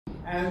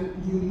and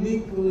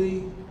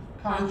uniquely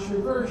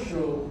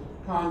controversial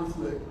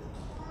conflict.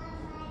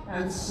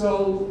 And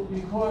so,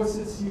 because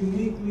it's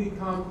uniquely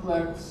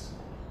complex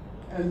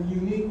and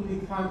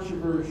uniquely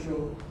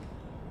controversial,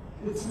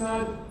 it's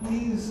not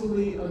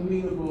easily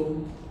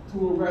amenable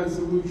to a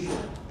resolution.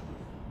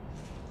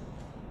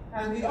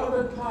 And the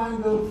other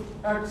kind of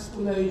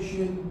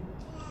explanation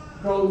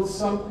goes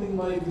something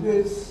like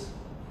this.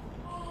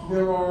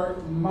 There are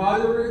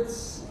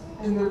moderates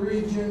in the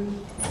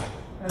region,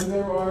 and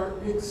there are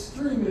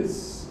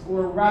extremists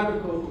or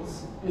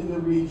radicals in the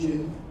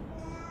region.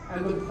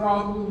 And the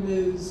problem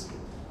is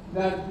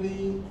that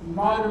the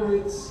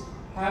moderates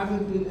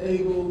haven't been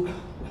able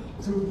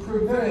to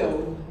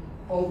prevail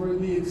over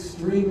the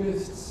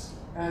extremists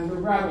and the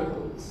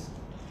radicals.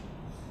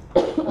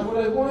 And what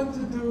I want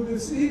to do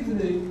this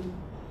evening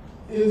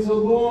is,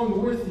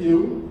 along with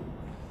you,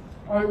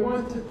 I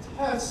want to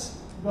test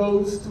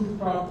those two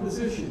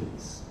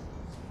propositions.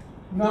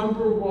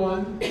 Number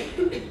one,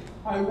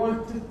 I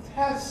want to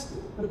test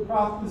the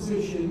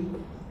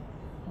proposition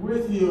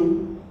with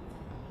you.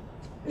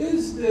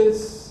 Is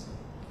this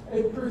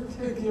a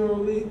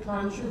particularly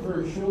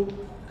controversial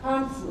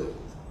conflict?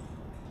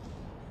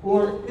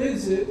 Or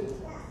is it,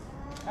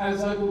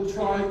 as I will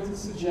try to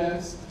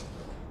suggest,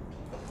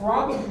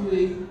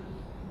 probably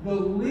the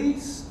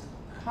least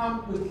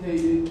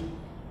complicated,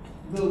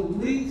 the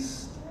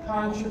least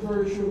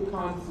controversial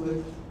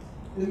conflict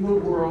in the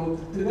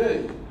world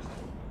today?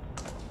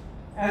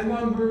 And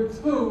number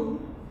two,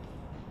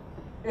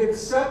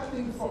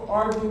 accepting for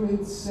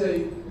argument's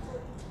sake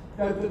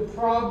that the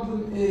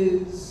problem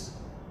is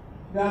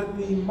that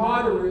the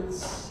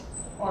moderates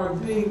are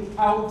being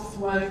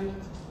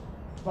outflanked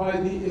by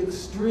the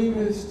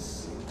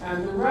extremists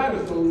and the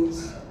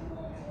radicals,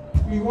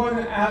 we want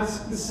to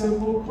ask the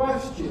simple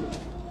question: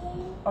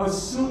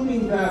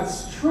 assuming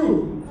that's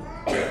true,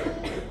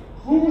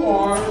 who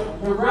are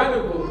the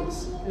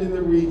radicals in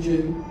the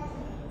region?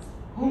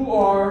 Who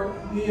are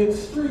the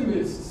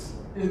extremists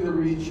in the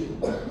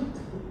region?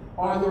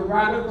 Are the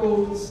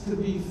radicals to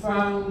be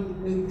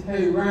found in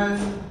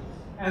Tehran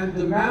and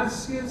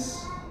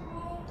Damascus,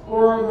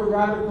 or are the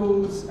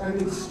radicals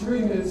and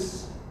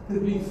extremists to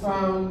be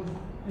found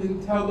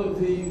in Tel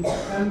Aviv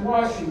and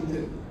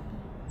Washington?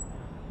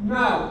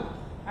 Now,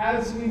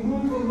 as we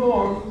move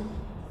along,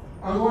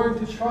 I'm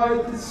going to try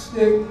to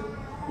stick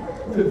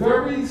to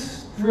very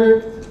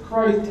strict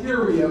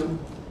criteria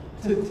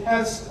to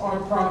test our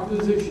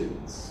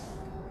propositions.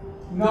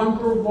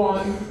 Number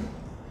one,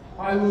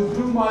 I will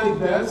do my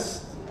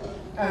best,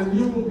 and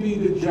you will be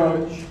the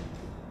judge.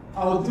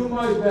 I'll do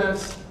my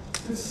best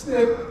to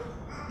stick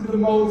to the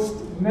most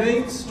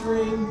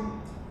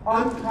mainstream,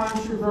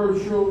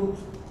 uncontroversial,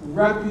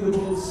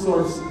 reputable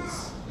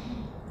sources.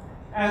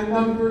 And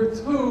number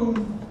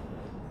two,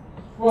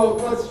 well,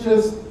 let's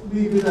just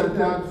leave it at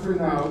that for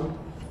now.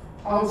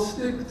 I'll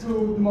stick to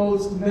the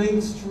most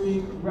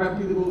mainstream,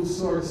 reputable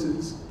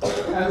sources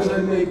as I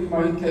make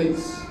my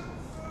case.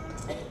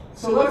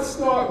 So let's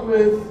start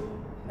with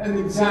an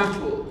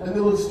example, an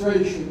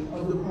illustration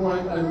of the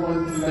point I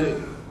want to make.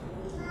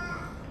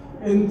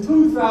 In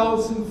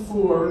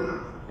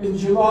 2004, in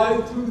July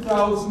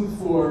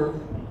 2004,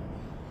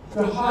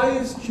 the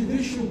highest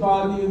judicial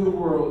body in the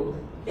world,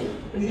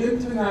 the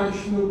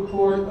International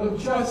Court of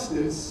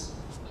Justice,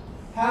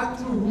 had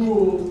to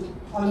rule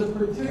on a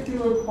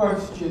particular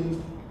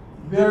question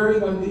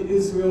bearing on the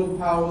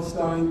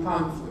Israel-Palestine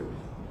conflict.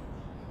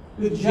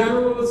 The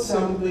General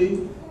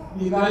Assembly,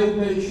 the United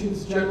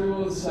Nations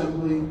General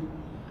Assembly,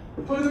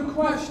 put a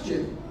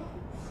question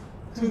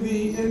to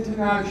the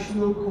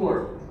International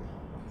Court.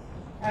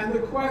 And the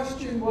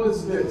question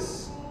was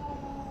this.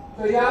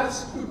 They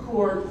asked the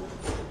court,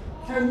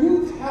 can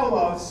you tell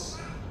us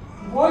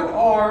what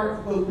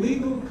are the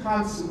legal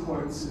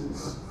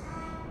consequences,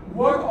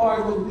 what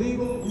are the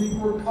legal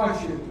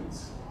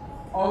repercussions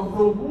of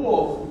the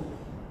wall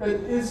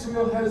that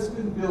Israel has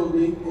been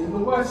building in the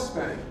West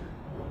Bank?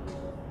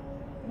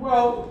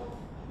 Well,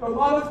 a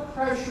lot of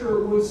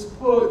pressure was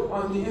put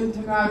on the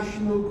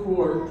International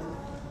Court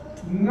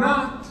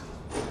not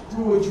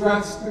to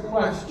address the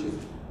question.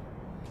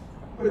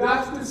 But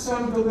after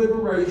some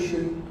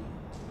deliberation,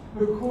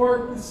 the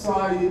court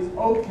decided,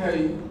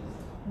 okay,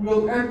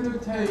 we'll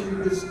entertain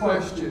this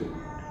question.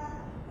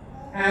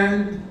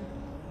 And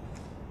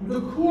the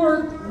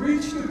court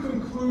reached the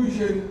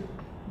conclusion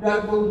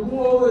that the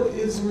wall that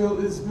Israel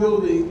is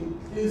building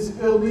is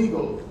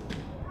illegal.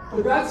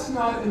 But that's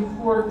not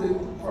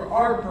important for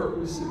our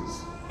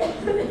purposes.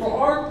 For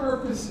our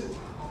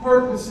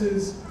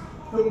purposes,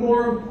 the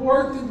more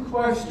important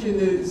question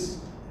is,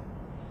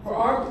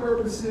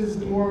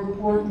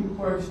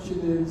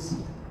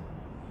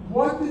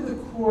 what did the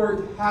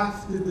court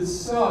have to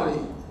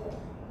decide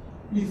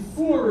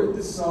before it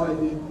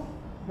decided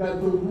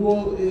that the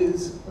wall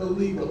is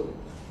illegal?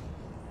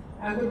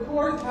 And the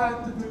court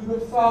had to do the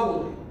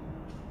following.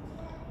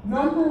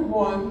 Number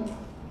one,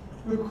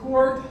 the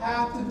court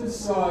had to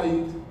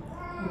decide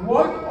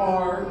what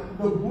are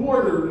the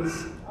borders.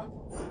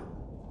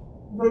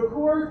 The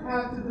court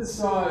had to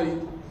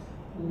decide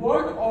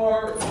what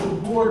are the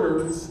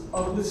borders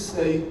of the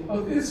state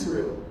of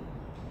Israel?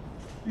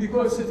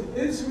 Because if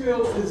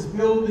Israel is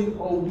building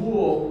a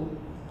wall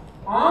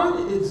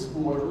on its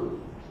border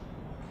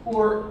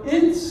or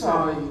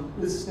inside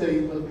the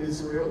state of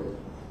Israel,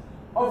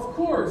 of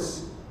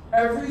course,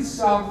 every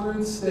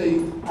sovereign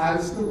state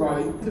has the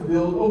right to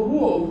build a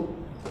wall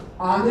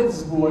on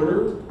its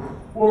border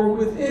or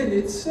within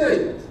its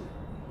state.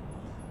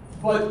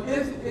 But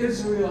if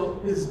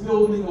Israel is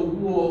building a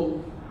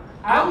wall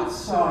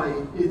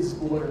outside its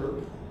border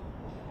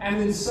and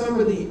in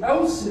somebody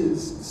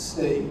else's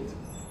state,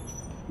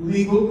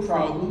 legal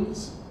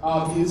problems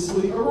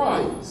obviously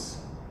arise.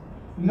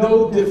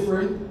 No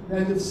different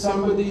than if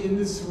somebody in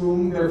this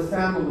room, their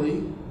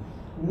family,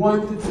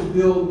 wanted to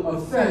build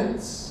a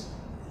fence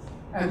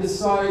and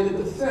decided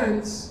the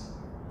fence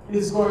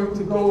is going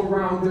to go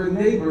around their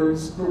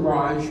neighbor's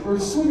garage or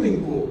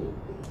swimming pool.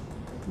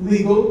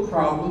 Legal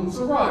problems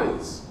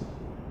arise.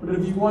 But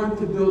if you want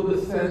to build a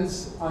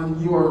fence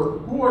on your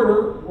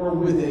border or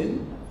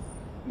within,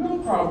 no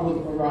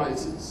problem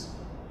arises.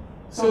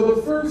 So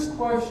the first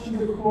question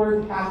the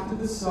court had to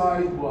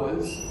decide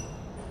was,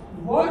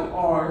 what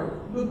are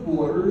the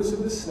borders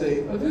of the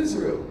state of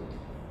Israel?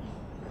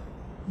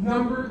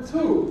 Number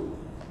two,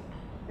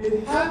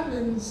 it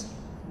happens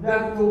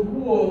that the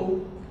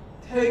wall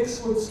takes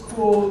what's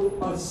called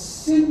a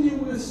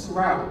sinuous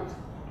route.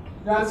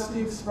 That's the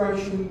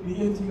expression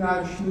the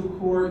International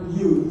Court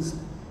used.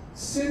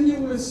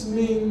 Sinuous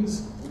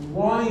means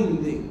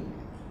winding.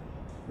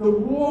 The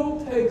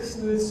wall takes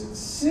this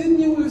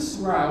sinuous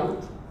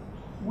route,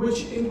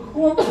 which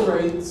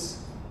incorporates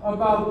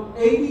about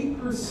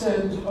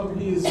 80% of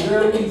the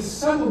Israeli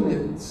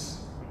settlements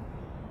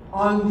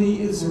on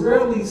the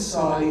Israeli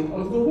side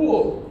of the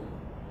wall.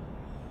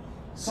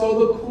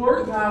 So the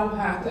court now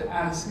had to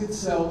ask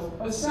itself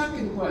a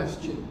second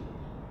question.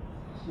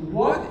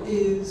 What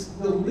is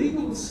the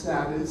legal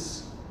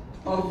status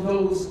of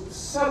those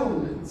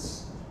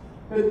settlements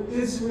that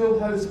Israel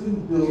has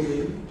been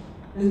building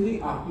in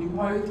the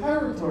occupied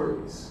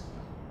territories?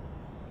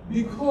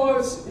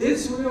 Because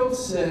Israel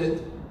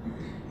said,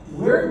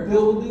 we're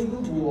building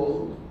the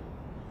wall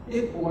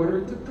in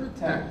order to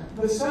protect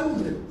the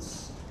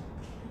settlements.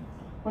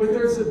 But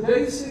there's a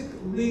basic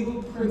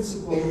legal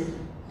principle.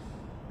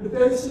 The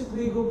basic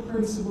legal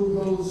principle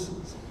goes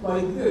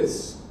like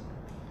this.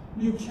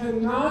 You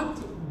cannot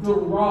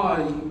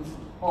derive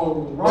a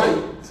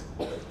right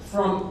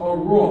from a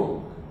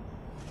wrong.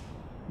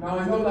 Now,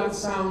 I know that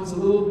sounds a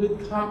little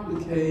bit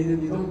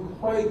complicated. You don't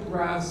quite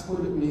grasp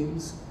what it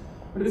means.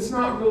 But it's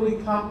not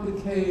really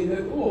complicated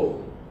at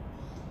all.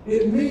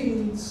 It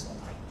means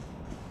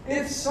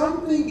if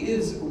something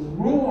is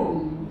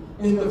wrong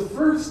in the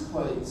first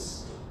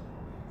place,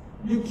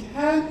 you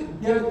can't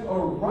get a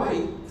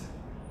right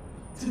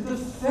to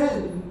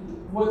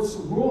defend what's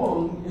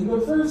wrong in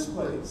the first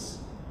place.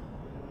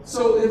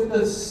 So if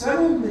the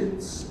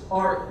settlements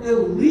are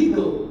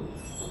illegal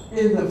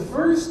in the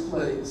first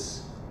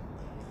place,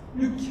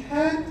 you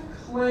can't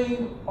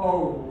claim a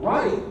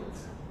right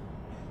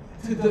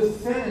to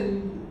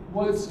defend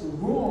what's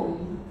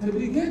wrong to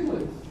begin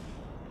with.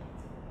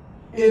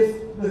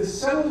 If the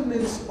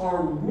settlements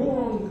are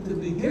wrong to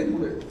begin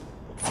with,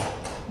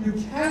 you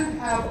can't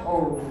have a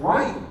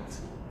right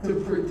to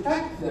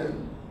protect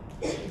them.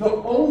 The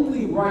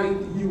only right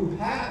you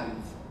have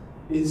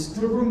is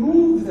to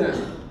remove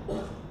them.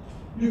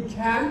 You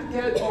can't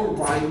get a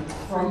right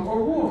from a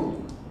wrong.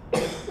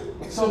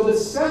 So the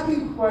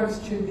second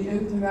question the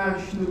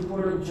International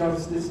Court of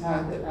Justice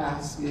had to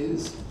ask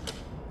is,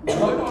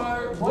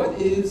 what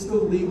is the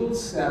legal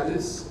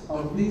status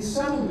of these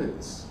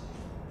settlements?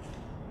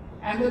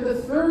 And then the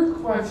third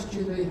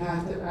question they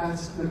had to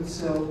ask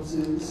themselves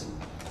is,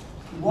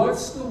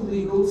 what's the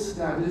legal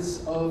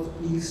status of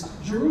East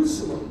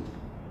Jerusalem?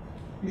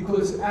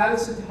 Because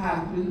as it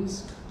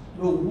happens,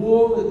 the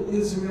wall that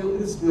Israel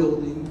is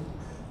building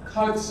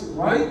cuts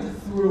right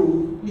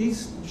through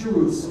East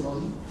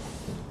Jerusalem,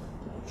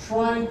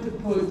 trying to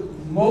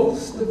put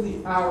most of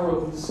the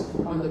Arabs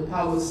on the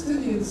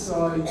Palestinian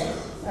side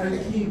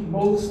and keep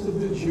most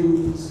of the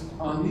Jews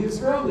on the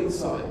Israeli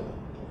side.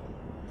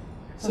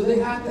 So they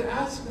had to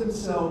ask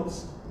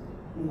themselves,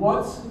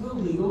 what's the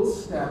legal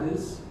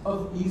status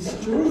of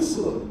East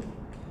Jerusalem?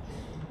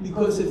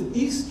 Because if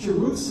East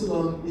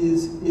Jerusalem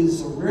is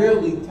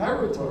Israeli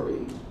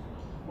territory,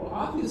 well,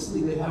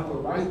 obviously they have a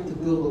right to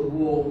build a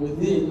wall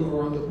within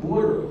or on the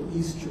border of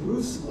East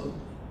Jerusalem.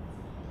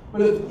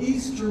 But if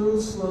East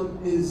Jerusalem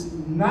is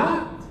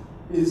not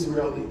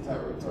Israeli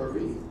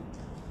territory,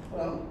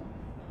 well,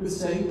 the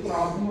same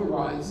problem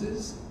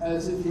arises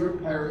as if your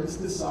parents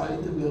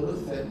decide to build a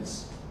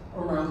fence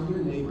around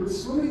your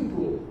neighbor's swimming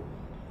pool,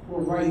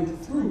 or right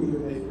through your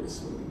neighbor's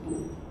swimming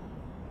pool.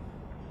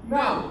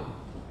 Now,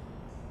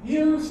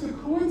 here's the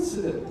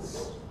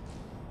coincidence.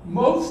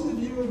 Most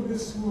of you in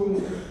this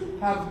room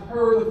have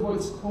heard of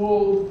what's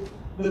called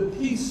the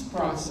peace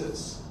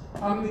process.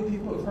 How many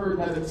people have heard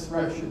that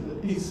expression, the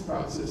peace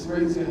process?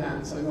 Raise your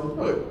hands, I know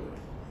good.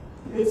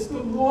 It's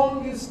the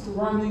longest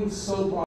running soap opera